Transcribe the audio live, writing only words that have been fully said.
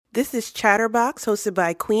This is Chatterbox, hosted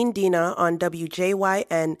by Queen Dina on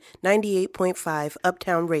WJYN 98.5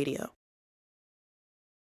 Uptown Radio.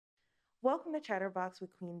 Welcome to Chatterbox with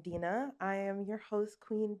Queen Dina. I am your host,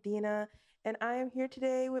 Queen Dina, and I am here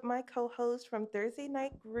today with my co host from Thursday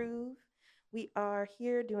Night Groove. We are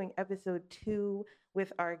here doing episode 2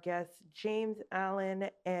 with our guests, James Allen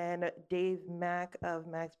and Dave Mack of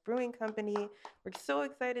Mack's Brewing Company. We're so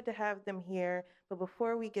excited to have them here, but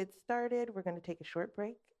before we get started, we're going to take a short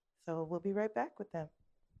break. So we'll be right back with them.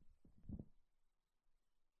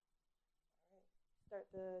 Start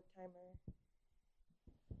the timer.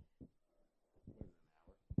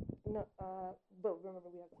 No, but remember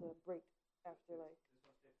we have to break after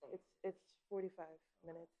it's 45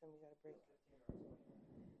 minutes and we gotta break.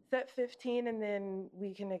 Set 15 and then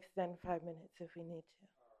we can extend 5 minutes if we need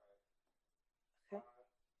to. Okay.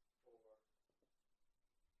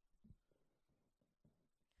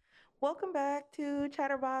 Welcome back to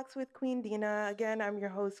Chatterbox with Queen Dina. Again, I'm your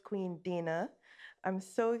host, Queen Dina. I'm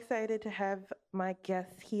so excited to have my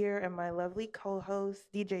guests here and my lovely co-hosts,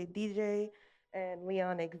 DJ and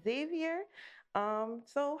Leon Xavier.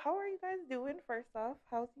 So how are you guys doing? First off,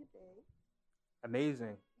 how's your day?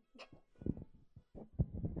 Amazing.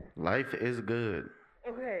 Life is good.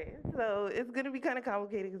 Okay, so it's gonna be kind of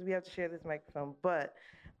complicated because we have to share this microphone, but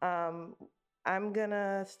um, I'm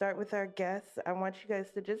gonna start with our guests. I want you guys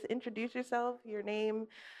to just introduce yourself, your name,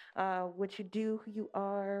 what you do, who you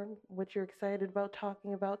are, what you're excited about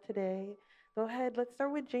talking about today. Go ahead, let's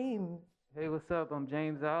start with James. Hey, what's up? I'm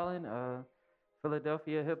James Allen,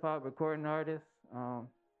 Philadelphia hip hop recording artist.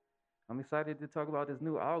 I'm excited to talk about this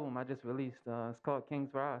new album I just released. It's called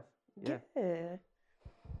King's Rise. Yeah. Yeah.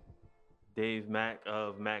 Dave Mack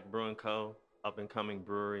of Mack Brewing Co., up and coming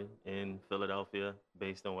brewery in Philadelphia,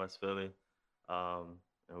 based in West Philly.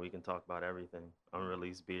 And we can talk about everything.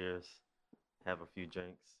 Unreleased beers, have a few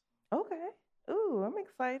drinks. Okay. Ooh, I'm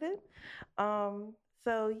excited. Um,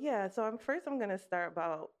 so I'm gonna start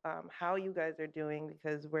about how you guys are doing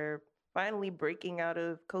because we're finally breaking out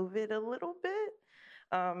of COVID a little bit.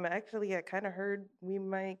 Actually, I kind of heard we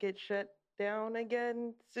might get shut down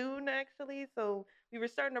again soon, actually. So we were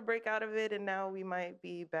starting to break out of it, and now we might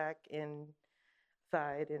be back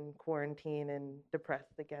inside in quarantine and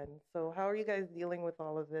depressed again. So how are you guys dealing with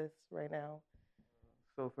all of this right now?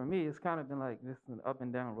 So for me, it's kind of been like this an up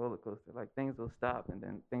and down roller coaster. Like things will stop and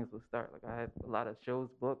then things will start. Like I had a lot of shows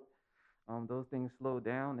booked. Those things slowed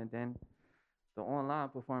down and then the online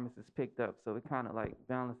performances picked up. So it kind of like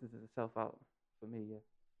balances itself out for me.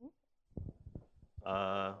 Yeah.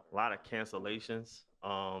 A lot of cancellations.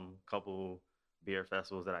 Couple beer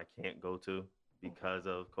festivals that I can't go to because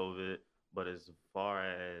of COVID. But as far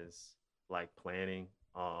as like planning,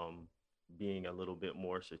 being a little bit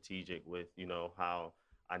more strategic with how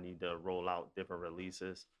I need to roll out different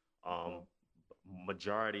releases. Um,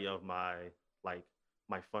 Majority of like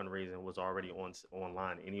my fundraising was already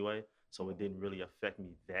online anyway, so it didn't really affect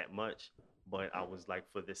me that much. But I was like,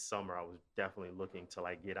 for this summer, I was definitely looking to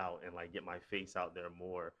like get out and like get my face out there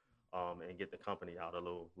more, and get the company out a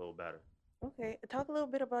little better. Okay, talk a little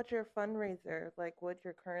bit about your fundraiser, like what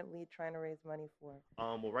you're currently trying to raise money for.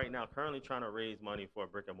 Well, right now, currently trying to raise money for a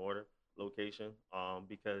brick and mortar location,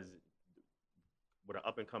 because with an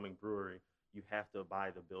up and coming brewery, you have to buy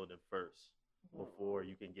the building first before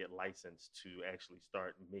you can get licensed to actually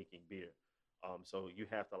start making beer. So you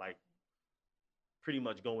have to like pretty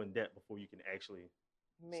much go in debt before you can actually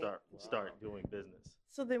Make start doing business.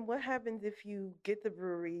 So then what happens if you get the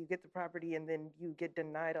brewery, you get the property, and then you get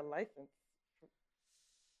denied a license?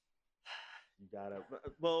 You gotta.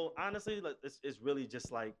 Well, honestly, like, it's really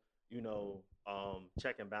just like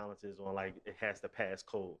check and balances on like it has to pass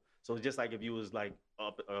code. So it's just like if you was like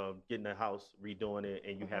up getting a house, redoing it,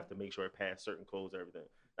 and you have to make sure it passed certain codes, everything.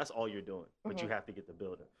 That's all you're doing, but you have to get the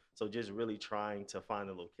building. So just really trying to find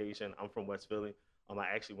a location. I'm from West Philly. I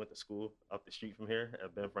actually went to school up the street from here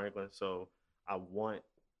at Ben Franklin. So I want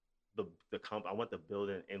I want the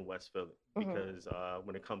building in West Philly because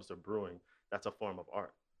when it comes to brewing, that's a form of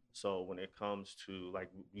art. So when it comes to like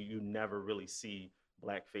you never really see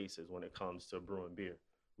black faces when it comes to brewing beer.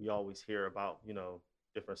 We always hear about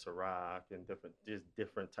different Ciroc and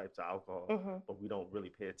different types of alcohol, but we don't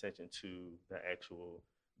really pay attention to the actual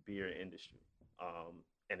beer industry.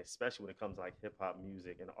 And especially when it comes to like hip hop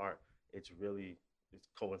music and art, it's really it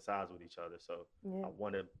coincides with each other. So Yeah, I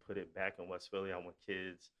want to put it back in West Philly. I want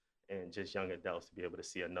kids and just young adults to be able to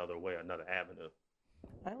see another way, another avenue.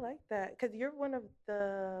 I like that because you're one of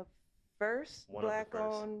the first One of the first.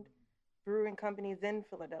 black-owned brewing companies in Hmm.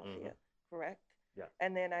 Philadelphia, correct? Yeah.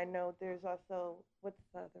 And then I know there's also what's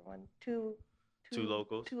the other one? Two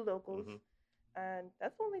locals. Two locals. Hmm. And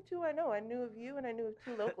that's only two I know. I knew of you and I knew of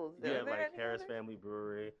two locals. You Is have there like any Harris others? Family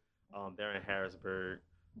Brewery. They're in Harrisburg.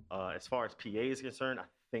 As far as PA is concerned, I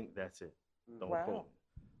think that's it. Don't quote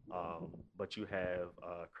Wow. me. But you have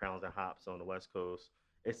Crowns and Hops on the West Coast.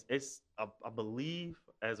 I believe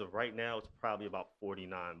as of right now, it's probably about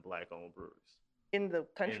 49 black-owned breweries In the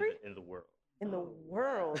country? in the world. In the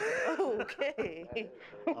world. Okay.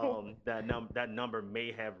 That number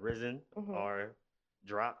may have risen Mhm. or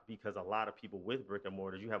dropped because a lot of people with brick and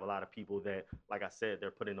mortars, you have a lot of people that, like I said, they're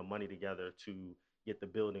putting the money together to get the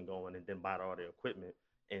building going and then buy all the equipment,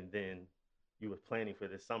 and then you were planning for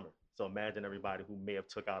this summer. So imagine everybody who may have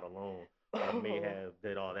took out a loan or may have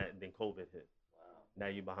did all that, and then COVID hit. Now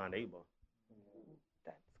you're behind the 8 ball.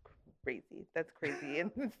 That's crazy. That's crazy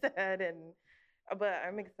and sad and but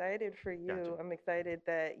I'm excited for you. Gotcha. I'm excited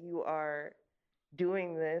that you are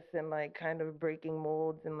doing this and like kind of breaking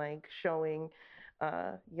molds and like showing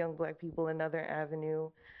young black people another avenue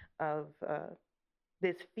of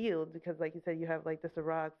this field because like you said you have like the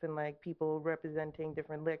Cirocs and like people representing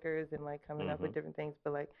different liquors and like coming up with Mhm. different things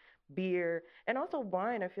but like beer and also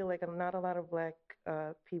wine I feel like not a lot of black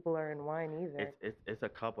people are in wine either. It's a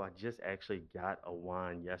couple. I just actually got a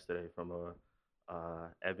wine yesterday from a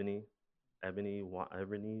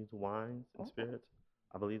Ebony's Wines and Oh, Spirits.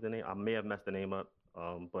 I believe the name. I may have messed the name up,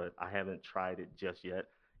 but I haven't tried it just yet.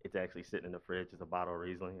 It's actually sitting in the fridge. It's a bottle of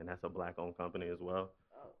Riesling, and that's a black-owned company as well.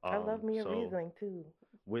 I love me a So Riesling too.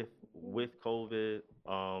 with COVID,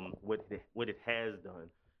 what it has done,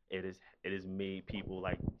 it has made people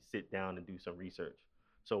like sit down and do some research.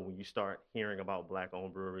 So when you start hearing about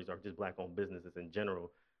black-owned breweries or just black-owned businesses in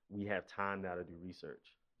general, we have time now to do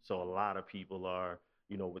research. So a lot of people are,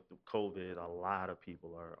 with the COVID, a lot of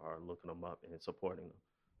people are looking them up and supporting them.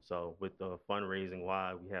 So with the fundraising,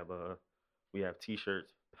 why we have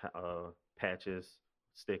T-shirts, patches,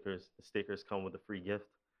 stickers. The stickers come with a free gift.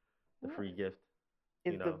 The Nice. free gift,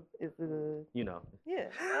 Is you know, the you know. yeah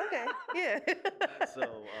okay yeah.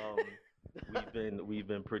 So we've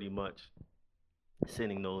been pretty much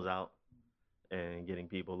sending those out and getting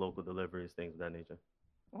people local deliveries, things of that nature.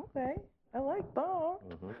 Okay, I like that.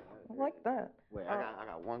 Hmm. I like that. Wait, I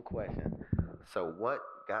got one question. So, what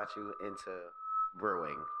got you into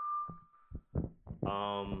brewing?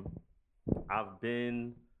 Um, I've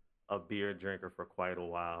been a beer drinker for quite a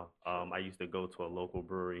while. I used to go to a local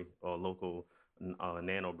brewery or a local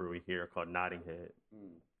nano brewery here called Notting Head.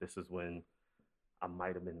 This is when I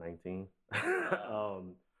might have been 19.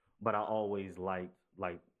 But I always liked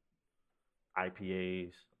like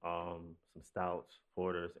IPAs, some stouts,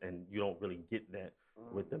 porters, and you don't really get that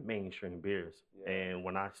with the mainstream beers. Yeah. And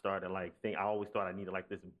when I started I always thought I needed like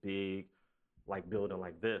this big like building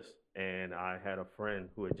like this. And I had a friend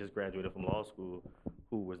who had just graduated from law school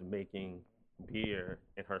who was making beer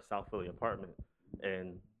in her South Philly apartment.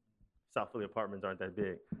 And South Philly apartments aren't that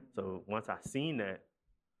big. So once I seen that,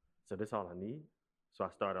 so this all I need. So I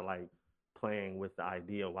started like playing with the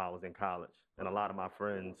idea while I was in college. And a lot of my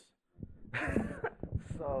friends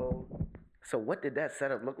So, so what did that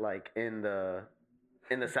setup look like in the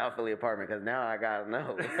South Philly apartment? Because now I gotta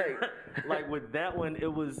know. like with that one,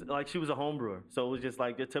 it was like she was a home brewer. So it was just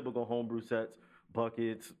like your typical homebrew sets,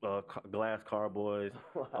 buckets, glass carboys,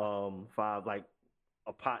 five, like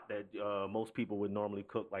a pot that most people would normally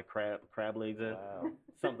cook like crab legs in, Wow.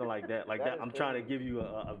 something like that. Like That that. is I'm trying to crazy. give you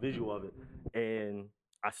a visual of it. And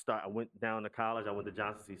I went down to college. I went to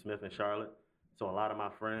Johnson C. Smith in Charlotte. So a lot of my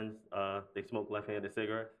friends, they smoke left-handed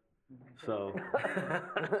cigarettes. So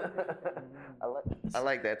I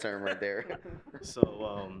like that term right there.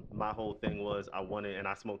 So my whole thing was and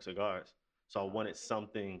I smoke cigars. So I wanted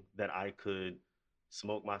something that I could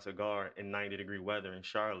smoke my cigar in 90-degree weather in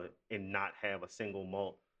Charlotte and not have a single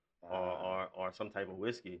malt or some type of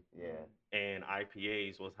whiskey. Yeah. And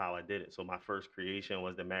IPAs was how I did it. So my first creation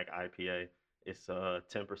was the Mac IPA. It's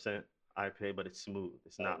 10% IPA, but it's smooth.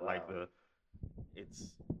 It's not like wow.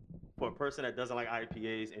 it's for a person that doesn't like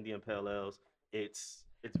IPAs, Indian Pale Ales, it's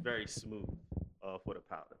very smooth for the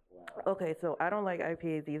powder. Okay, so I don't like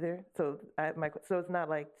IPAs either. So it's not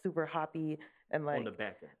like super hoppy and like On the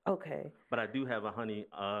back end. okay. But I do have a honey.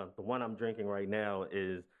 The one I'm drinking right now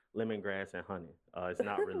is lemongrass and honey. It's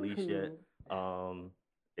not released yet.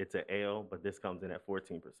 It's an ale, but this comes in at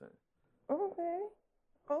 14%. Okay.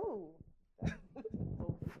 Oh.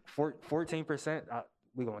 14%.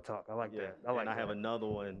 We gonna talk. I like that. I like and I have that. another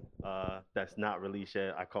one that's not released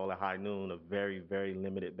yet. I call it High Noon, a very, very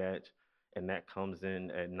limited batch, and that comes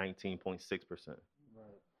in at 19.6%.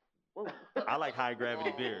 Whoa. I like high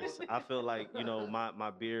gravity beers. I feel like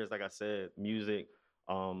my beers, like I said, music.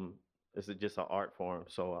 This is just an art form.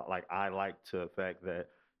 So like I like the fact that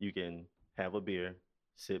you can have a beer,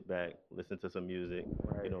 sit back, listen to some music.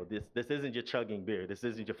 Right. You know, this isn't your chugging beer. This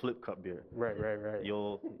isn't your flip cup beer. Right.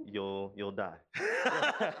 You'll die.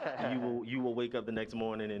 You will wake up the next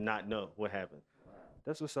morning and not know what happened.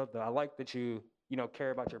 That's what's up, though. I like that you know,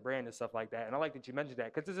 care about your brand and stuff like that. And I like that you mentioned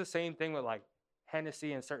that because it's the same thing with like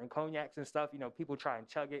Hennessy and certain cognacs and stuff. You know, people try and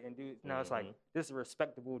chug it and do, it's like, this is a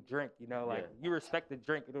respectable drink, you know, like you respect the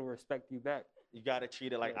drink, it'll respect you back. You got to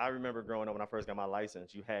treat it like, I remember growing up when I first got my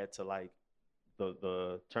license, you had to like,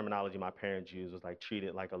 the terminology my parents used was like, treat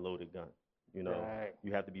it like a loaded gun. You know,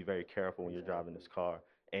 you have to be very careful when you're driving this car.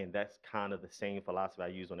 And that's kind of the same philosophy I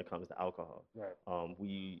use when it comes to alcohol. Right.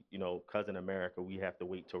 We, you know, 'cause in America, we have to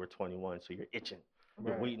wait till we're 21, so you're itching.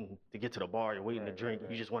 You're waiting to get to the bar. You're waiting to drink.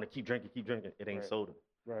 You just want to keep drinking. It ain't soda.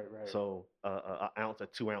 Right. So an ounce, a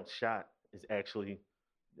 2-ounce shot is actually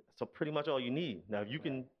so pretty much all you need. Now you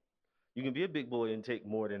can be a big boy and take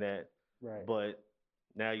more than that. Right. But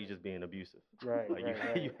now you're just being abusive. Right. Like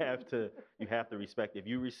you have to respect. If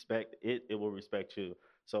you respect it, it will respect you.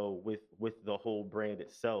 So with the whole brand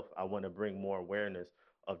itself, I want to bring more awareness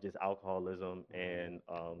of just alcoholism and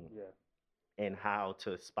how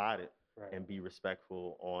to spot it and be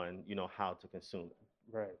respectful on, you know, how to consume it.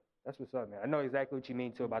 Right. That's what's up, man. I know exactly what you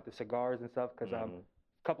mean too about the cigars and stuff because a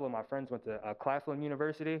couple of my friends went to Claflin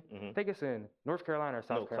University. I think it's in North Carolina or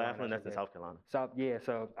South Carolina. No, Claflin, that's in South Carolina.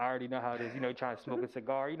 So I already know how it is, you know, trying to smoke a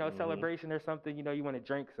cigar, you know, celebration or something, you know, you want to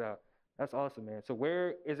drink. So that's awesome, man. So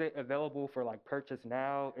where is it available for like purchase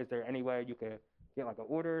now? Is there any way you could get like an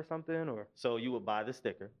order or something or? So you would buy the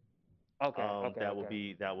sticker. Okay.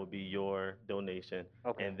 That would be your donation.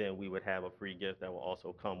 Okay. And then we would have a free gift that will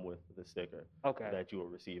also come with the sticker. Okay. That you will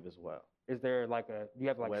receive as well. Is there like do you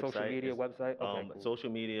have like social media website? Okay, cool.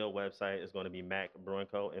 Social media website is going to be Mack Brewing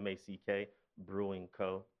Co. MACK Brewing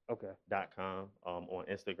Co. .com on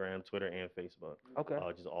Instagram, Twitter, and Facebook. Okay.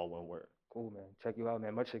 Just all one word. Cool, man. Check you out,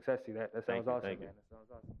 man. Much success to that. That sounds awesome, man. That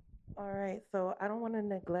sounds awesome. All right, so I don't want to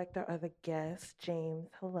neglect our other guest, James.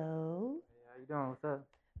 Hello. Hey, how you doing? What's up?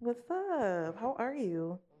 What's up? How are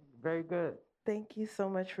you? Very good. Thank you so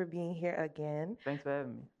much for being here again. Thanks for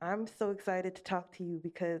having me. I'm so excited to talk to you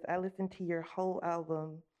because I listened to your whole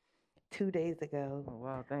album 2 days ago. Oh,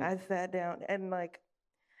 wow, thanks. I sat down and like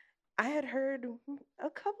I had heard a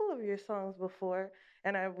couple of your songs before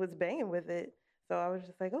and I was banging with it. So I was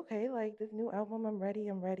just like, okay, like this new album, I'm ready.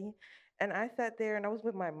 And I sat there and I was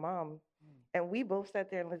with my mom and we both sat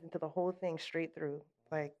there and listened to the whole thing straight through.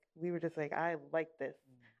 Like we were just like, I like this.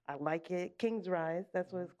 I like it. King's Rise,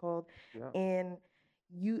 that's what it's called. Yeah. And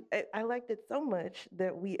I liked it so much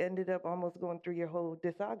that we ended up almost going through your whole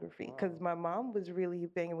discography because my mom was really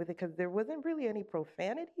banging with it because there wasn't really any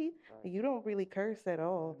profanity. Right. You don't really curse at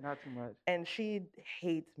all. Not too much. And she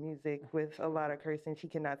hates music with a lot of cursing. She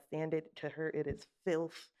cannot stand it. To her, it is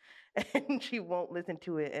filth. And she won't listen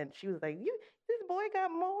to it. And she was like, this boy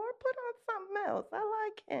got more? Put on something else. I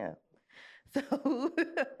like him. So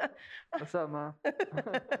what's up, Mom?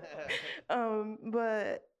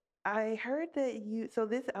 But I heard that so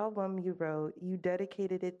this album you wrote, you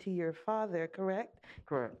dedicated it to your father, correct?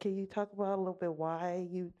 Correct. Can you talk about a little bit why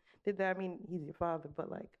you did that? I mean, he's your father,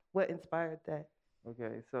 but like what inspired that?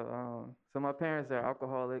 Okay, so my parents are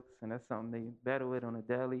alcoholics, and that's something they battle with on a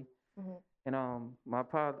daily. And my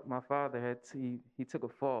father he took a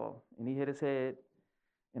fall and he hit his head.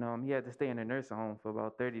 And he had to stay in a nursing home for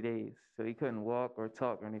about 30 days. So he couldn't walk or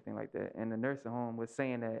talk or anything like that. And the nursing home was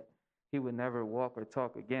saying that he would never walk or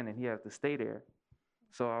talk again and he had to stay there.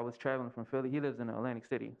 So I was traveling from Philly. He lives in Atlantic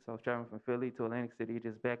City. So I was traveling from Philly to Atlantic City,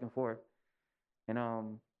 just back and forth. And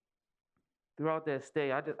throughout that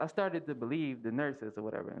stay, I started to believe the nurses or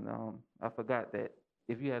whatever. And I forgot that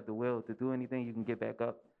if you have the will to do anything, you can get back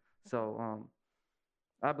up. So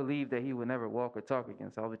I believed that he would never walk or talk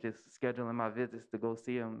again. So I was just scheduling my visits to go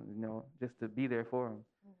see him, just to be there for him.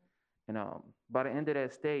 And by the end of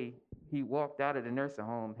that stay, he walked out of the nursing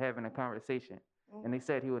home having a conversation. And they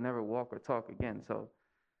said he would never walk or talk again. So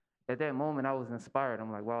at that moment, I was inspired.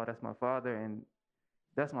 I'm like, wow, that's my father. And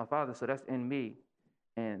that's my father, so that's in me.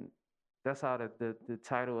 And that's how the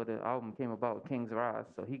title of the album came about, King's Rise.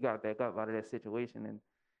 So he got back up out of that situation. And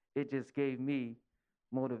it just gave me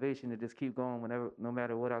motivation to just keep going no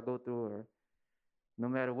matter what I go through or no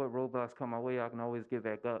matter what roadblocks come my way, I can always get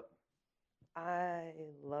back up. I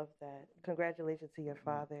love that. Congratulations to your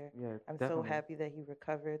father. Yeah, I'm definitely. so happy that he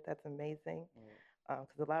recovered. That's amazing.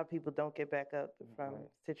 Because a lot of people don't get back up from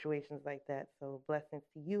situations like that. So blessings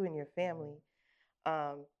to you and your family.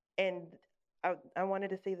 And I wanted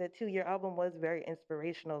to say that too, your album was very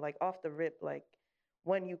inspirational, like off the rip, like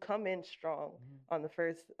when you come in strong on the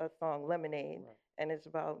first song, Lemonade, and it's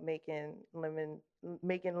about making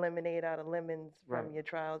lemonade out of lemons from Right. your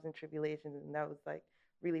trials and tribulations, and that was like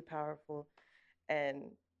really powerful.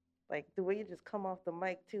 And like the way you just come off the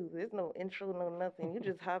mic too, there's no intro, no nothing. You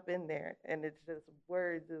just hop in there, and it's just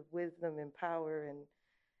words of wisdom and power, and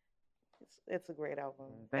it's a great album.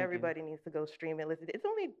 Thank you. Everybody needs to go stream it, listen. It's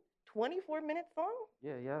only 24 minutes long.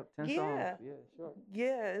 Yeah, 10 songs. Yeah. Yeah, sure.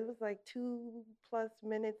 Yeah, it was like 2+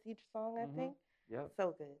 minutes each song, I Mhm. think. Yep.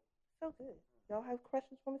 So good, so good. Y'all have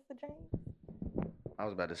questions for Mr. James? I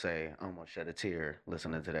was about to say, I almost shed a tear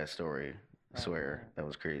listening to that story. I Oh, swear, man. that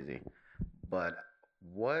was crazy. But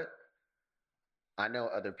what I know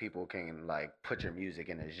other people can like put your music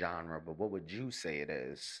in a genre, but what would you say it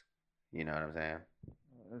is? You know what I'm saying?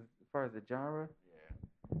 As far as the genre,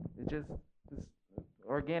 it's just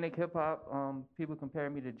organic hip hop. People compare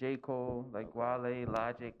me to J. Cole, like Wale,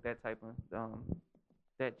 Logic, that type of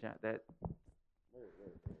that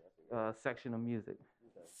section of music.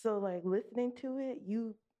 So like listening to it,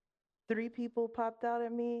 you three people popped out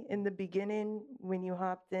at me in the beginning when you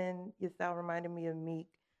hopped in. Your style reminded me of Meek.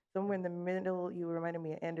 Somewhere in the middle, you reminded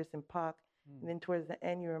me of Anderson .Paak, and then towards the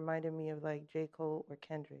end, you reminded me of like J. Cole or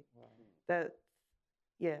Kendrick. That,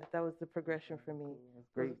 yeah, that was the progression for me. That's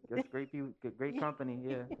great. That's great. Great company.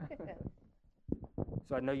 Yeah.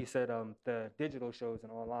 So I know you said the digital shows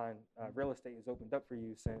and online real estate has opened up for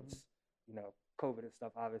you since COVID and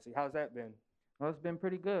stuff. Obviously, how's that been? Well, it's been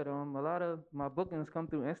pretty good. A lot of my bookings come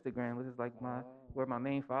through Instagram, which is like where my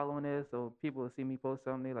main following is. So people will see me post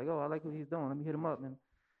something, they're like, "Oh, I like what he's doing. Let me hit him up." And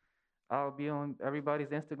I'll be on everybody's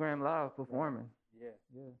Instagram live performing. Yeah.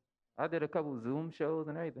 I did a couple Zoom shows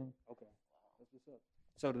and everything. Okay. That's what's up.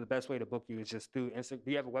 So the best way to book you is just through Instagram.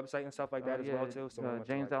 Do you have a website and stuff like that as well too?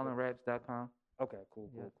 JamesAllenRaps.com. Okay, cool.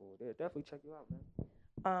 Yeah. Yeah, definitely check you out, man.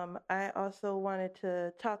 I also wanted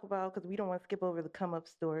to talk about, because we don't want to skip over the come up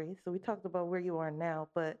story. So we talked about where you are now,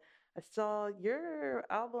 but I saw your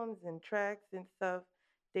albums and tracks and stuff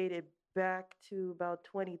dated back to about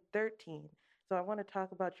 2013. So I want to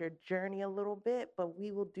talk about your journey a little bit, but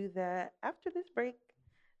we will do that after this break.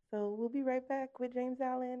 So we'll be right back with James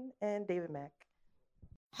Allen and David Mack.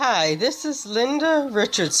 Hi, this is Linda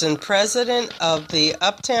Richardson, president of the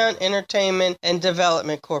Uptown Entertainment and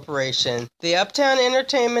Development Corporation. The Uptown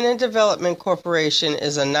Entertainment and Development Corporation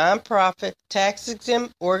is a nonprofit,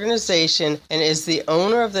 tax-exempt organization and is the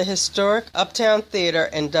owner of the historic Uptown Theater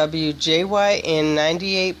and WJYN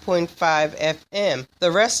 98.5 FM.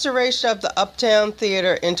 The restoration of the Uptown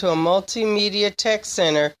Theater into a multimedia tech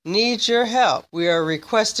center needs your help. We are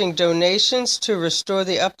requesting donations to restore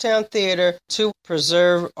the Uptown Theater to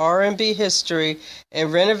preserve R&B history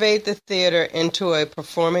and renovate the theater into a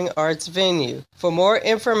performing arts venue. For more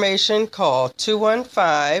information, call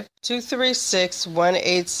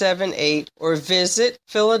 215-236-1878 or visit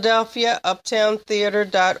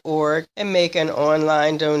PhiladelphiaUptownTheater.org and make an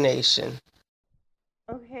online donation.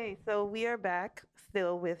 Okay, so we are back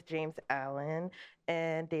still with James Allen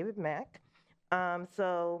and David Mack.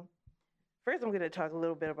 So first, I'm going to talk a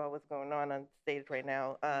little bit about what's going on stage right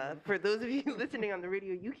now. For those of you listening on the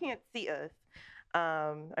radio, you can't see us.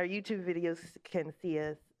 Our YouTube videos can see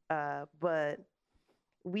us, but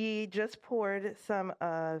we just poured some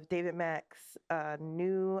of David Mack's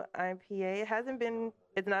new IPA.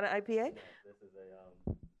 It's not an IPA? This is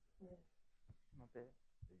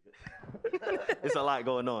it's a lot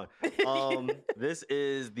going on. This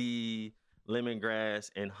is the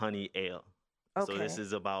lemongrass and honey ale. Okay. So this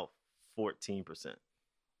is about 14%.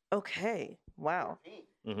 Okay. Wow.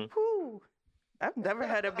 Mhm. Whew. I've never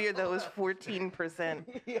had a beer that was 14%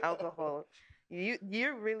 alcohol.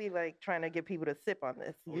 You're really like trying to get people to sip on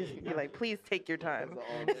this. You're like, please take your time.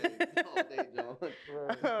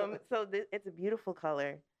 So it's a beautiful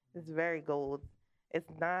color. It's very gold. It's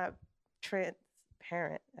not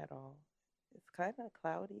transparent at all. It's kind of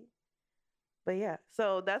cloudy. But yeah,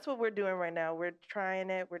 so that's what we're doing right now. We're trying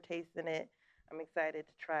it. We're tasting it. I'm excited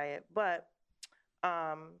to try it. But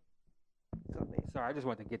Sorry, I just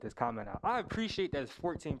wanted to get this comment out. I appreciate that it's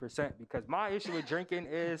 14% because my issue with drinking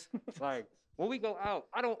is like when we go out,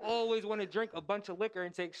 I don't always want to drink a bunch of liquor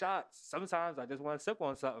and take shots. Sometimes I just want to sip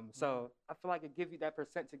on something. So I feel like it gives you that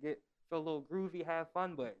percent to feel a little groovy, have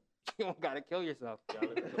fun, but you don't gotta kill yourself. Y'all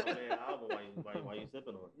listen to my man album while you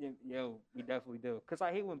sipping on it. Yo, we definitely do. Cause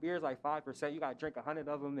I hate when beer's like 5%. You gotta drink 100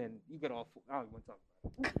 of them and you get all. I don't even want to talk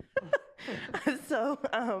about it. So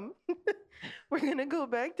we're gonna go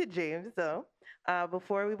back to James though.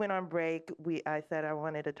 Before we went on break, I said I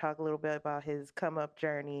wanted to talk a little bit about his come up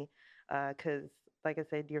journey, because like I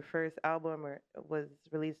said, your first album was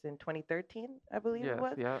released in 2013, I believe it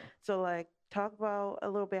was. Yeah. So like talk about a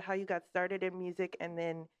little bit how you got started in music, and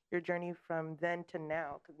then your journey from then to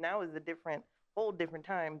now? Because now is a whole different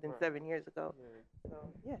time than 7 years ago. So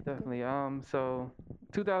yeah. Definitely. So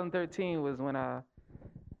 2013 was when I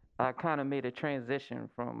kind of made a transition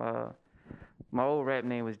from my old rap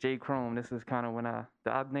name was J Chrome. This is kind of when I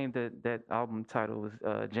named that album title was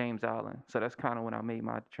James Allen. So that's kind of when I made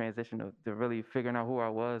my transition to really figuring out who I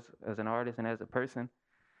was as an artist and as a person.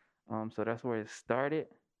 So that's where it started.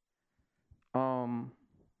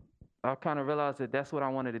 I kind of realized that that's what I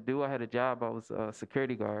wanted to do. I had a job. I was a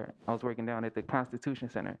security guard. I was working down at the Constitution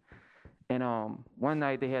Center. And one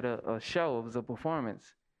night they had a show. It was a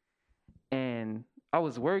performance. And I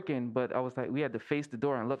was working, but I was like, we had to face the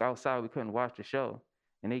door and look outside. We couldn't watch the show.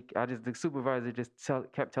 And the supervisor just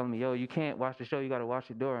kept telling me, yo, you can't watch the show. You got to watch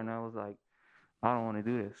the door. And I was like, I don't want to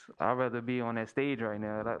do this. I'd rather be on that stage right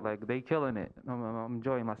now. Like they killing it. I'm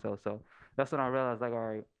enjoying myself. So that's when I realized, like, all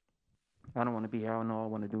right, I don't want to be here. I don't know. I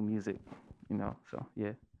want to do music, So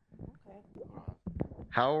yeah. Okay.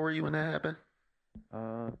 How old were you when that happened?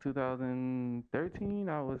 2013.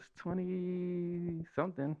 I was 20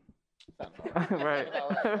 something. Right.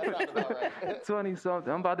 20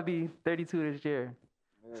 something. I'm about to be 32 this year.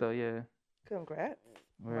 So yeah. Congrats.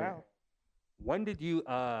 Right. Wow. When did you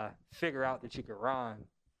figure out that you could rhyme?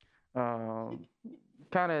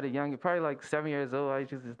 Kind of at a young, probably like 7 years old. I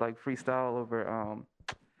used to just like freestyle over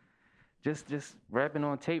just rapping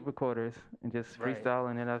on tape recorders and just Right.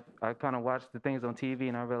 freestyling. And I kind of watched the things on TV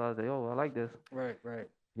and I realized that, oh, I like this. Right.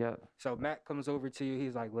 Yeah. So Matt comes over to you.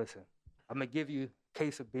 He's like, listen, I'm going to give you a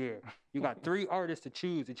case of beer. You got 3 artists to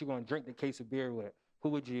choose that you're going to drink the case of beer with. Who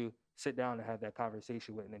would you sit down and have that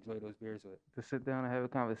conversation with and enjoy those beers with? To sit down and have a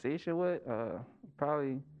conversation with,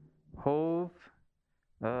 probably Hove.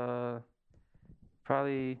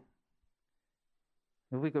 Probably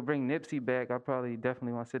if we could bring Nipsey back, I probably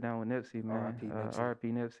definitely want to sit down with Nipsey, man. R.I.P. Nipsey. R.I.P.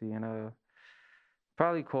 Nipsey, and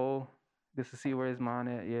probably Cole, just to see where his mind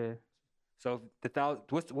at. Yeah. So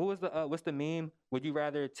what's the meme? Would you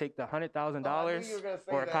rather take the $100,000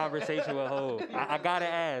 or a conversation with Hov? I gotta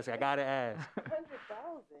ask. 100,000.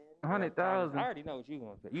 100,000. I already know what you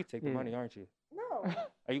want. You take the Yeah. money, aren't you? No. I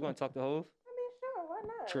Are you gonna talk to Hov? mean, sure, why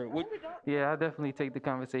not? True. Yeah, I'll definitely take the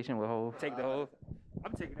conversation with Hov. Take the Hov.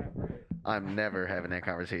 I'm taking that bread. I'm never having that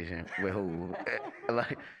conversation with who.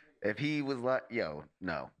 Like, if he was like, yo,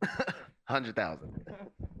 no, 100,000.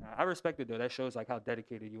 I respect it though. That shows like how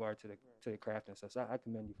dedicated you are to the craft and stuff. So I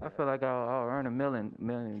commend you for I that. feel like I'll earn a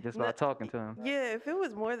million just by No, talking to him. Yeah, if it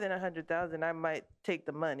was more than 100,000, I might take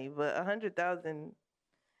the money. But 100,000,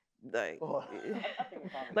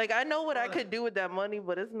 like I know what I could do with that money,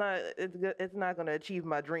 but it's not gonna achieve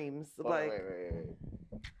my dreams. Wait.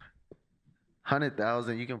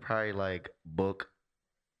 100,000, you can probably like book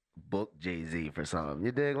Jay-Z for something.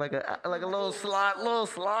 You dig? Like a little slot.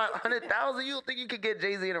 100,000. You don't think you could get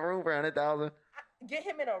Jay-Z in a room for 100,000? Get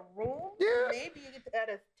him in a room, Yeah. maybe at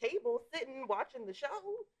a table, sitting watching the show.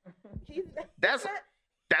 That's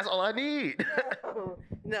all I need.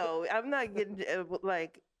 No, I'm not getting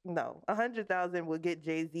no. 100,000 will get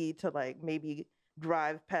Jay-Z to like maybe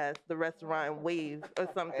drive past the restaurant and wave or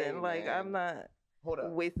something. Hey, like man. I'm not Hold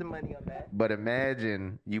up. wasting money on that. But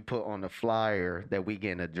imagine you put on the flyer that we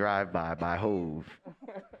getting a drive-by by Hove.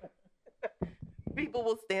 People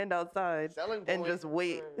will stand outside and just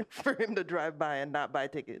wait for him to drive by and not buy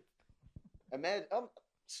tickets. Imagine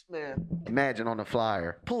on the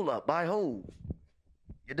flyer, pull up by Hove.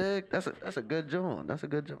 You dig? That's a good joint. That's a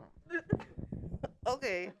good joint.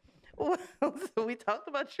 Okay. Well, so we talked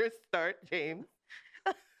about your start, James.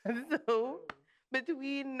 So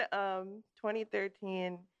between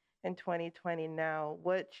 2013 and 2020 now,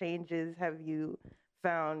 what changes have you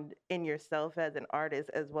found in yourself as an artist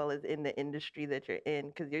as well as in the industry that you're in?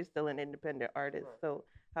 Because you're still an independent artist. So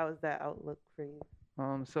how is that outlook for you?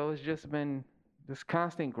 So it's just been this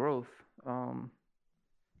constant growth.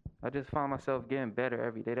 I just find myself getting better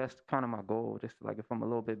every day. That's kind of my goal. Just like if I'm a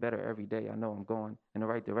little bit better every day, I know I'm going in the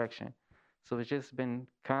right direction. So it's just been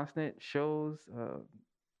constant shows,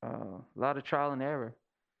 a lot of trial and error.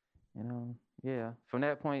 Yeah. From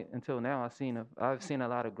that point until now, I've seen a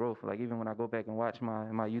lot of growth. Like even when I go back and watch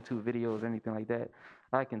my YouTube videos or anything like that,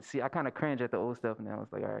 I kind of cringe at the old stuff now.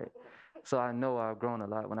 It's like, all right. So I know I've grown a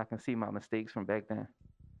lot when I can see my mistakes from back then.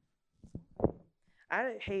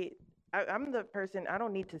 I'm the person, I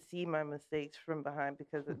don't need to see my mistakes from behind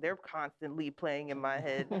because they're constantly playing in my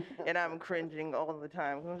head and I'm cringing all the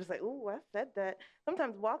time. I'm just like, ooh, I said that.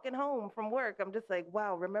 Sometimes walking home from work, I'm just like,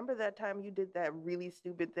 wow, remember that time you did that really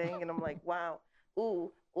stupid thing? And I'm like, wow,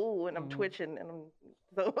 ooh, and I'm twitching. And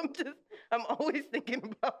I'm always thinking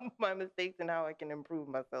about my mistakes and how I can improve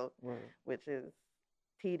myself, which is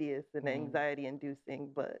tedious and anxiety inducing,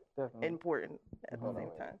 but Definitely. important at the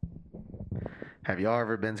same time. Have y'all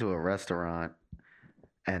ever been to a restaurant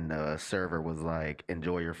and the server was like,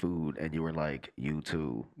 "Enjoy your food," and you were like, "You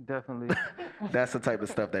too"? Definitely. That's the type of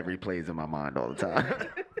stuff that replays in my mind all the time.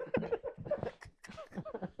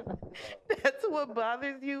 That's what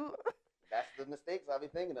bothers you. That's the mistakes I be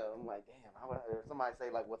thinking of. I'm like, damn, how would if somebody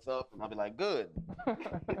say like, "What's up?" and I'll be like, "Good."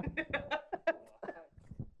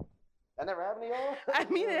 That never happened to y'all? I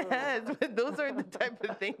mean, it has, but those are the type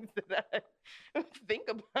of things that I think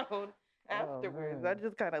about afterwards. I man.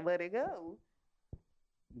 just kind of let it go.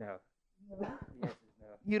 No. The answer is no.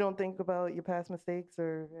 You don't think about your past mistakes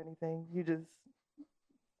or anything. You just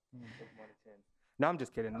Take 1 to 10. No, I'm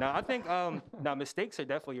just kidding. No, I think no, mistakes are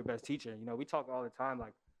definitely your best teacher. You know, we talk all the time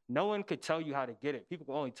like no one could tell you how to get it. People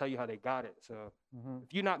can only tell you how they got it. So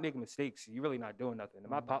if you're not making mistakes, you're really not doing nothing. And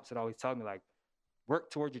my pops would always tell me like,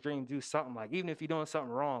 work towards your dream, do something. Like even if you're doing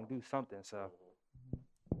something wrong, do something. So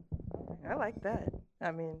I like that.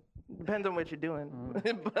 I mean, depends on what you're doing.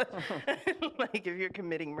 But like if you're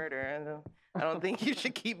committing murder, I don't think you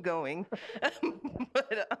should keep going.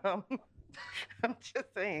 But I'm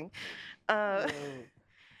just saying.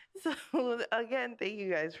 So again, thank you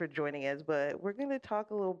guys for joining us. But we're gonna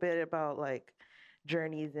talk a little bit about like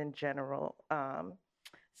journeys in general.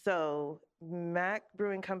 So Mac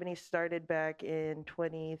Brewing Company started back in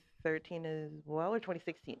 2013 as well, or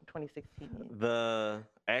 2016? 2016. The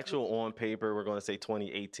actual on paper, we're going to say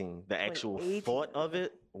 2018. The actual 2018, thought of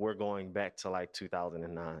it, we're going back to like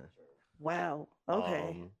 2009. Wow.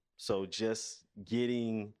 Okay. So just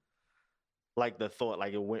getting like the thought,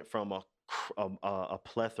 like it went from a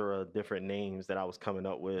plethora of different names that I was coming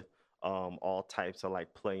up with, all types of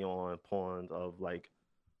like play on pawns of like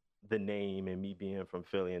the name and me being from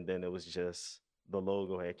Philly, and then it was just the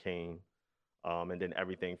logo had came, and then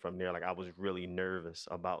everything from there. Like I was really nervous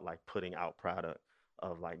about like putting out product,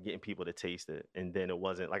 of like getting people to taste it, and then it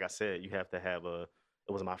wasn't like I said. You have to have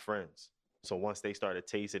it was my friends. So once they started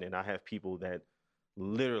tasting it, and I have people that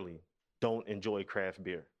literally don't enjoy craft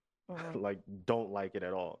beer, like don't like it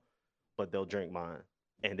at all, but they'll drink mine.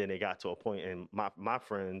 And then it got to a point, and my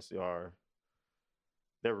friends they're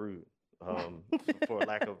rude. For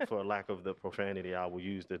lack of the profanity I will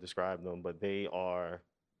use to describe them, but they are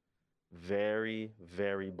very,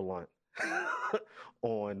 very blunt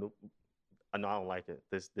on. No, I don't like it.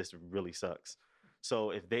 This really sucks.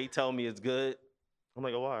 So if they tell me it's good, I'm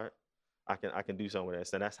like, oh, all right, I can do something with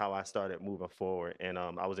this. And that's how I started moving forward. And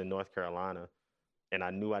I was in North Carolina, and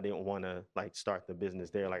I knew I didn't want to like start the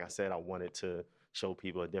business there. Like I said, I wanted to show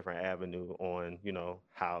people a different avenue on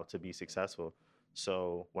how to be successful.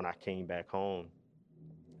 So when I came back home,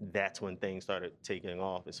 that's when things started taking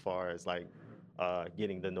off as far as like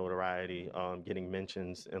getting the notoriety, getting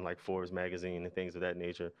mentions in like Forbes magazine and things of that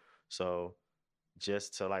nature. So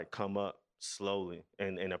just to like come up slowly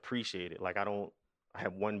and appreciate it. Like I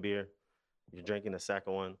have one beer, you're drinking the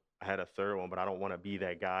second one. I had a third one, but I don't want to be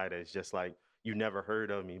that guy that's just like, you never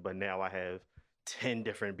heard of me, but now I have 10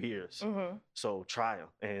 different beers. So try them.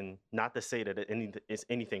 And not to say that it's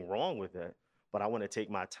anything wrong with that, but I want to take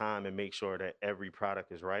my time and make sure that every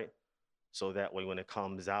product is right. So that way when it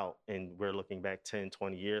comes out and we're looking back 10,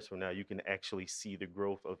 20 years from now, you can actually see the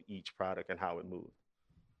growth of each product and how it moved.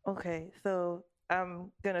 Okay, so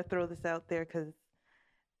I'm going to throw this out there because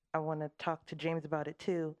I want to talk to James about it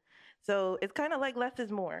too. So it's kind of like less is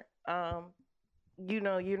more.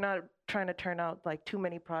 You're not trying to turn out like too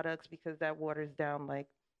many products because that waters down like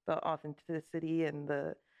the authenticity and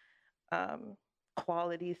the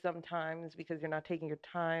quality sometimes because you're not taking your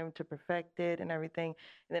time to perfect it and everything.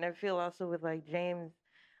 And then I feel also with like James,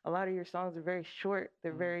 a lot of your songs are very short.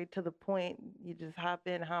 They're very to the point. You just hop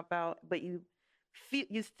in, hop out, but you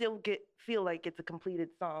still feel like it's a completed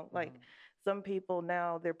song. Like some people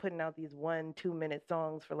now they're putting out these 1-2 minute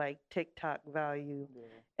songs for like TikTok value,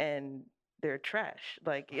 and they're trash.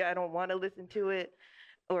 Like I don't want to listen to it.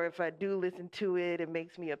 Or if I do listen to it, it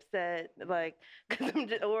makes me upset. Like,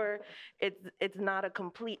 or it's not a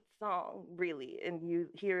complete song really, and you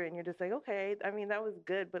hear it and you're just like, okay, I mean that was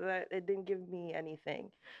good, but it didn't give me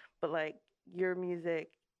anything. But like your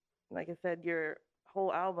music, like I said, your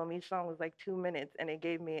whole album, each song was like 2 minutes, and it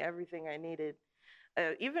gave me everything I needed.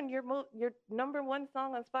 Even your number one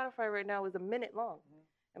song on Spotify right now is a minute long,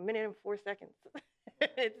 1 minute and 4 seconds.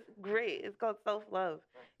 It's great. It's called Self Love.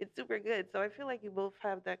 It's super good. So I feel like you both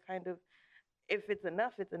have that kind of, if it's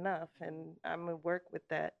enough, it's enough, and I'm gonna work with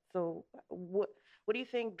that. So what do you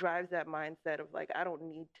think drives that mindset of like, I don't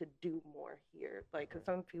need to do more here? Like, because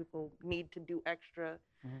some people need to do extra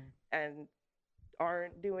and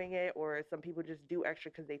aren't doing it, or some people just do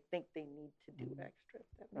extra because they think they need to do extra. If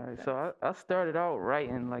that All makes right, sense. so I started out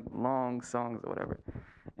writing like long songs or whatever,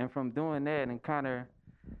 and from doing that and kind of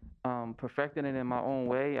perfecting it in my own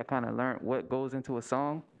way, I kind of learned what goes into a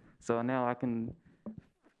song. So now I can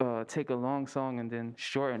take a long song and then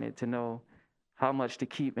shorten it to know how much to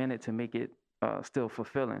keep in it to make it still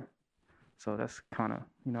fulfilling. So that's kind of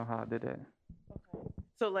how I did that. Okay.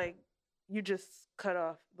 So like you just cut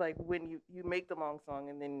off like when you make the long song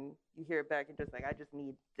and then you hear it back and just like I just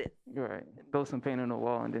need this. You're right. Throw some paint on the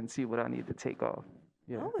wall and then see what I need to take off.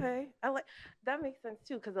 Yeah. Okay, I like that makes sense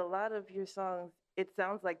too because a lot of your songs it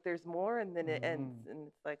sounds like there's more and then it ends and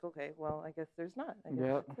it's like okay, well I guess there's not. I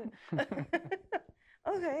guess that's it.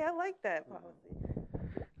 Okay, I like that policy.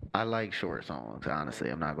 I like short songs, honestly.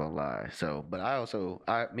 I'm not gonna lie. So, but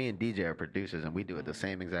me and DJ are producers, and we do it the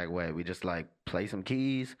same exact way. We just like play some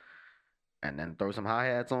keys, and then throw some hi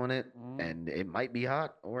hats on it, and it might be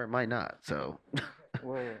hot or it might not. So,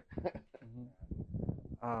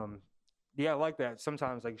 Yeah, I like that.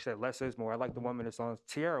 Sometimes, like you said, less is more. I like the 1 minute songs.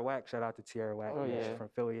 Tierra Whack, shout out to Tierra Whack. Oh, yeah. She's from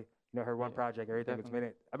Philly. Her one project, everything was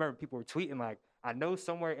minute. I remember people were tweeting like, I know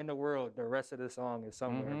somewhere in the world the rest of the song is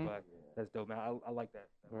somewhere, but that's dope, man. I like that.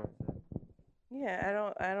 Right.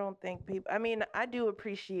 Yeah, I don't think people. I mean, I do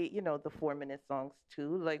appreciate the 4 minute songs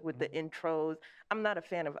too, like with the intros. I'm not a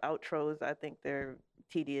fan of outros. I think they're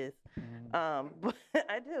tedious. But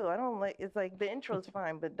I do. I don't like. It's like the intro's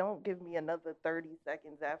fine, but don't give me another 30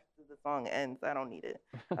 seconds after the song ends. I don't need it.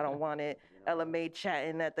 I don't want it. Ella Mai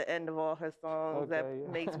chatting at the end of all her songs that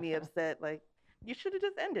makes me upset. Like you should have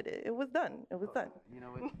just ended it. It was done. It was done. you know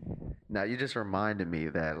what? Now you just reminded me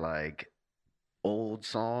that like old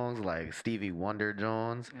songs like Stevie Wonder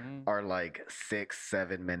Jones are like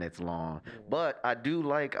 6-7 minutes long. But I do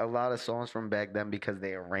like a lot of songs from back then because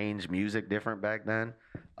they arranged music different back then.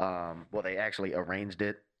 Well, they actually arranged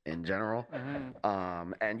it in general.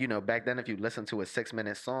 And back then if you listen to a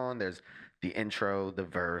 6-minute song, there's the intro, the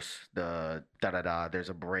verse, the da-da-da, there's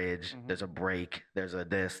a bridge, there's a break, there's a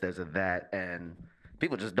this, there's a that, and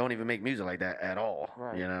people just don't even make music like that at all,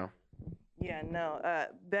 Right. Yeah, no.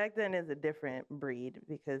 Back then is a different breed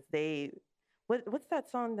because what's that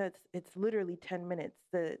song it's literally 10 minutes.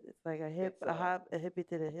 It's like a hop, a hippie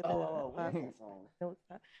to the hip. What's that song? No, it's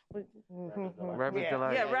not. Rapper's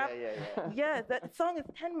Delight. Yeah, rap. Yeah, that song is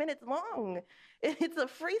 10 minutes long. It's a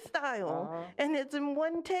freestyle and it's in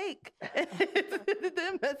one take.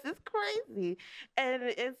 It's crazy. And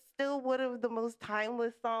it's still one of the most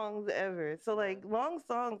timeless songs ever. So like long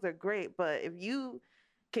songs are great, but if you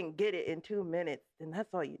can get it in 2 minutes, then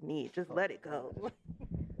that's all you need. Just let it go.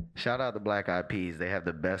 Shout out to Black Eyed Peas. They have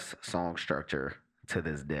the best song structure to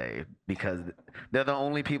this day because they're the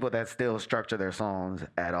only people that still structure their songs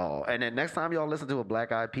at all. And then next time y'all listen to a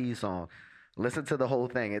Black Eyed Peas song, listen to the whole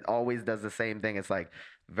thing. It always does the same thing. It's like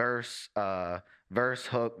verse, hook,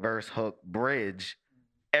 bridge.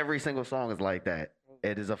 Every single song is like that.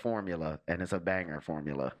 It is a formula, and it's a banger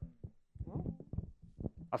formula.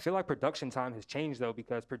 I feel like production time has changed though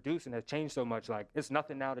because producing has changed so much. Like it's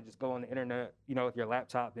nothing now to just go on the internet, with your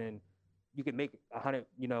laptop and you can make 100,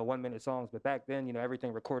 1 minute songs. But back then,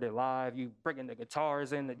 everything recorded live. You bringing the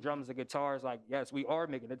guitars in, the drums, the guitars. Like yes, we are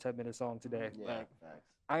making a 10-minute song today. Yeah, like,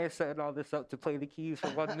 I ain't setting all this up to play the keys for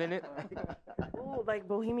 1 minute. Ooh, like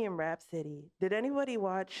Bohemian Rhapsody. Did anybody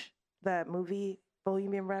watch that movie,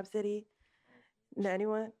 Bohemian Rhapsody?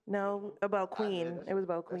 Anyone? No? About Queen. It was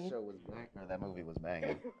about Queen. That show was banging. Or that movie was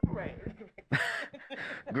banging. Right.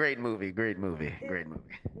 Great movie.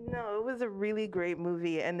 No, it was a really great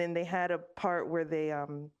movie. And then they had a part where they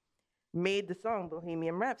made the song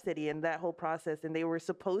Bohemian Rhapsody and that whole process. And they were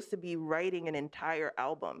supposed to be writing an entire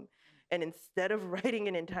album. And instead of writing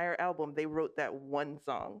an entire album, they wrote that one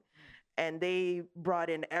song. And they brought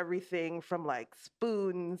in everything from like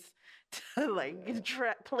spoons to like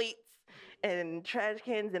plates and trash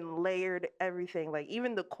cans and layered everything. Like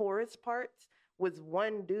even the chorus parts was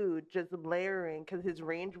one dude just layering because his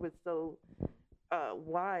range was so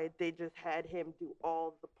wide. They just had him do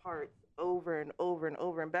all the parts over and over and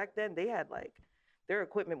over. And back then they had like their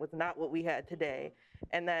equipment was not what we had today.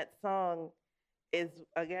 And that song is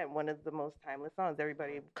again one of the most timeless songs.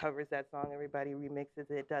 Everybody covers that song, everybody remixes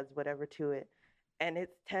it, does whatever to it. And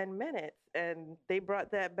it's 10 minutes. And they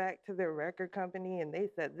brought that back to their record company and they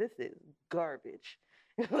said, this is garbage.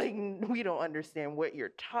 Like, we don't understand what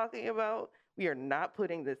you're talking about. We are not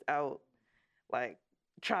putting this out. Like,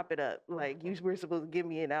 chop it up. Like, you were supposed to give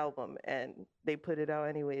me an album. And they put it out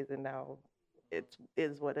anyways. And now it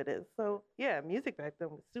is what it is. So, yeah, music back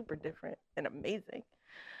then was super different and amazing.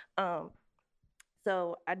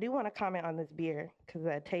 So I do want to comment on this beer because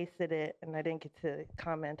I tasted it and I didn't get to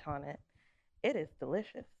comment on it. It is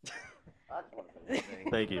delicious.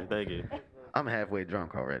 Thank you. I'm halfway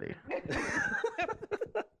drunk already.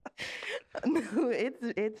 No,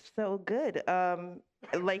 it's so good.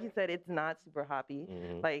 Like you said, it's not super hoppy.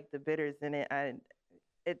 Like the bitters in it,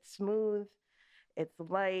 it's smooth, it's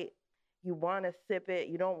light. You want to sip it.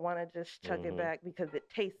 You don't want to just chug it back because it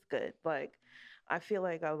tastes good. Like I feel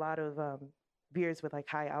like a lot of beers with like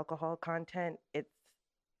high alcohol content, it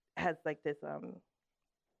has like this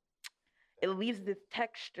it leaves this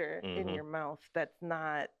texture in your mouth that's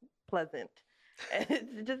not pleasant.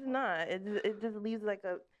 It's just not. It just leaves like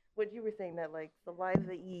a, what you were saying, that like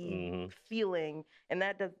saliva-y feeling, and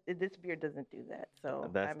this beer doesn't do that. So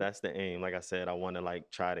that's the aim. Like I said, I want to like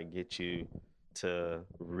try to get you to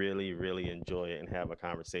really, really enjoy it and have a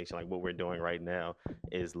conversation. Like what we're doing right now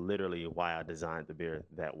is literally why I designed the beer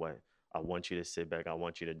that way. I want you to sit back. I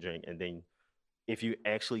want you to drink, and then if you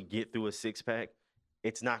actually get through a 6-pack,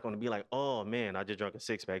 it's not going to be like, oh man, I just drank a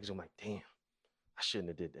 6-pack. I'm like, damn, I shouldn't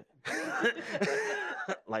have did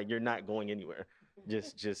that. Like you're not going anywhere.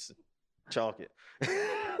 Just chalk it.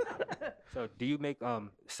 So do you make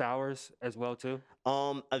sours as well too?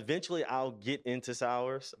 Eventually I'll get into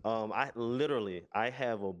sours. I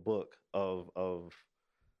have a book of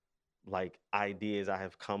like ideas I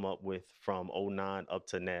have come up with from 2009 up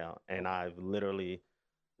to now, and I've literally,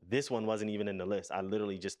 this one wasn't even in the list. I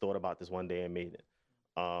literally just thought about this one day and made it.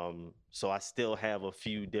 So I still have a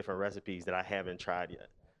few different recipes that I haven't tried yet,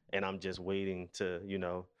 and I'm just waiting to,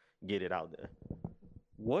 get it out there.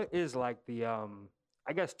 What is like the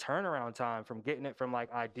I guess turnaround time from getting it from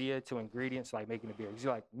like idea to ingredients, like making a beer? Because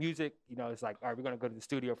like music, it's like, all right, we're gonna go to the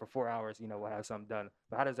studio for 4 hours, we'll have something done.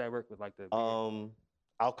 But how does that work with like the beer?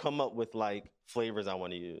 I'll come up with like flavors I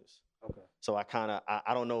want to use. Okay. So I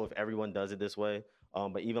don't know if everyone does it this way,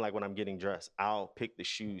 but even like when I'm getting dressed, I'll pick the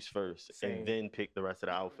shoes first and then pick the rest of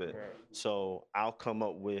the outfit. Right. So I'll come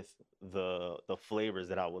up with the flavors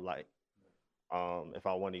that I would like. If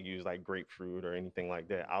I want to use like grapefruit or anything like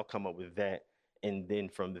that, I'll come up with that. And then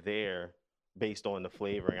from there, based on the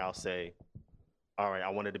flavoring, I'll say, all right, I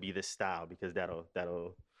want it to be this style because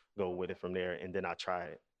that'll go with it from there. And then I try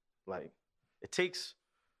it. Like it takes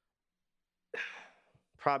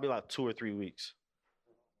probably like 2 or 3 weeks.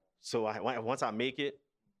 So once I make it,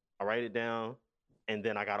 I write it down, and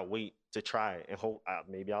then I gotta wait to try it and hope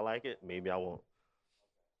maybe I like it, maybe I won't.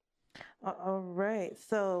 All right.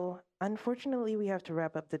 So unfortunately, we have to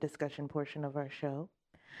wrap up the discussion portion of our show.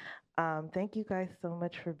 Thank you guys so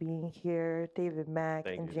much for being here, David Mack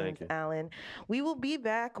and James Allen. We will be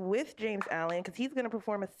back with James Allen because he's going to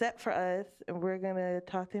perform a set for us, and we're going to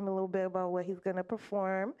talk to him a little bit about what he's going to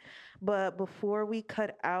perform. But before we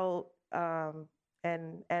cut out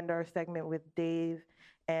and end our segment with Dave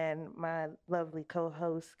and my lovely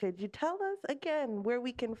co-host, could you tell us again where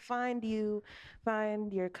we can find you,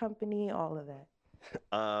 find your company, all of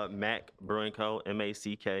that? Mack Brewing Co.,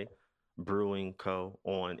 MACK Brewing Co.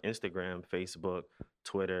 on Instagram, Facebook,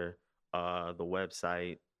 Twitter, the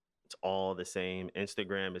website. It's all the same.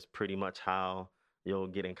 Instagram is pretty much how you'll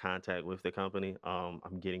get in contact with the company.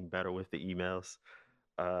 I'm getting better with the emails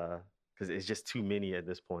because it's just too many at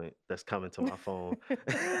this point that's coming to my phone.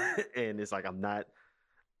 And it's like I'm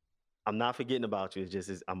not forgetting about you. It's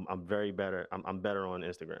just I'm very better. I'm better on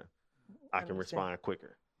Instagram. I can respond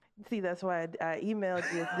quicker. See, that's why I emailed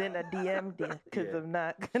you, then I DM'd you, because I'm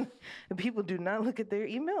not gonna. People do not look at their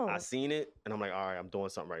emails. I seen it, and I'm like, all right, I'm doing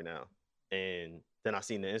something right now. And then I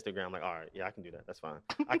seen the Instagram, I'm like, all right, yeah, I can do that. That's fine.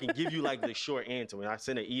 I can give you like the short answer. When I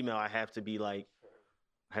send an email, I have to be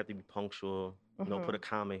punctual. Put a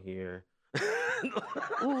comment here.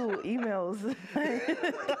 Ooh, emails.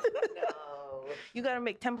 No. You gotta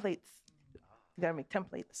make templates. You gotta make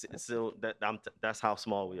templates. So that's how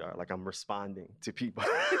small we are. Like I'm responding to people.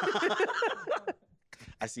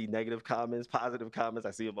 I see negative comments, positive comments.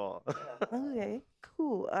 I see them all. Okay,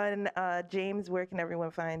 cool. And James, where can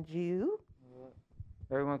everyone find you?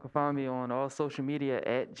 Everyone can find me on all social media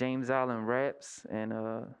at James Allen Raps and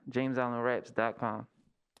JamesAllenRaps.com.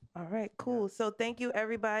 All right, cool. So thank you,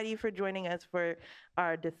 everybody, for joining us for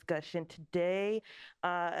our discussion today.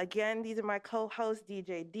 Again, these are my co-hosts,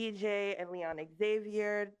 DJ, and Leon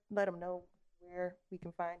Xavier. Let them know where we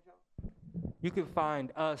can find you. You can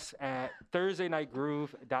find us at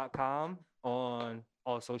ThursdayNightGroove.com on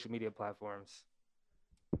all social media platforms.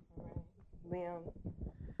 All right. Leon.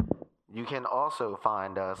 You can also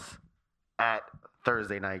find us at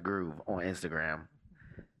Thursday Night Groove on Instagram.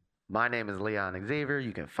 My name is Leon Xavier.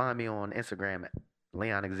 You can find me on Instagram at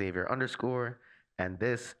LeonXavier_. And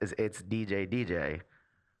this is It's DJ.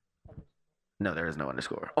 No, there is no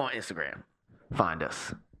underscore on Instagram. Find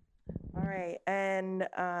us. All right. And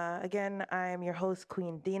again, I am your host,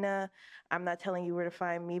 Queen Dina. I'm not telling you where to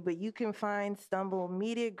find me, but you can find Stumble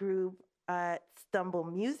Media Group at Stumble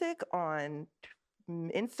Music on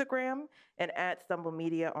Instagram and at Stumble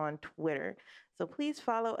Media on Twitter. So please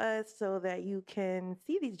follow us so that you can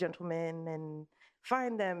see these gentlemen and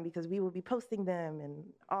find them, because we will be posting them and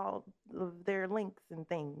all of their links and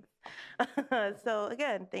things. So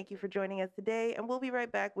again, thank you for joining us today, and we'll be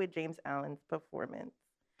right back with James Allen's performance.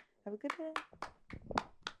 Have a good day.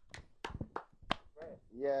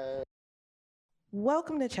 Yeah.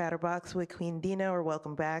 Welcome to Chatterbox with Queen Dina, or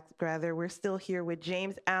welcome back, rather. We're still here with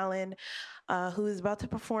James Allen, who is about to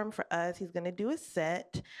perform for us. He's going to do a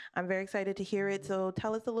set. I'm very excited to hear it. So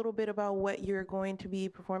tell us a little bit about what you're going to be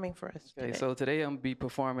performing for us today. Okay, so today I'm going to be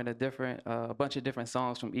performing a bunch of different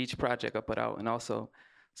songs from each project I put out, and also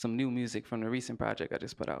some new music from the recent project I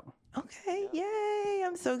just put out. Okay, yay.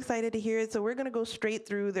 I'm so excited to hear it. So we're going to go straight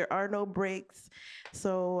through. There are no breaks.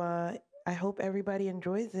 So I hope everybody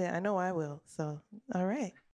enjoys it. I know I will. So, all right.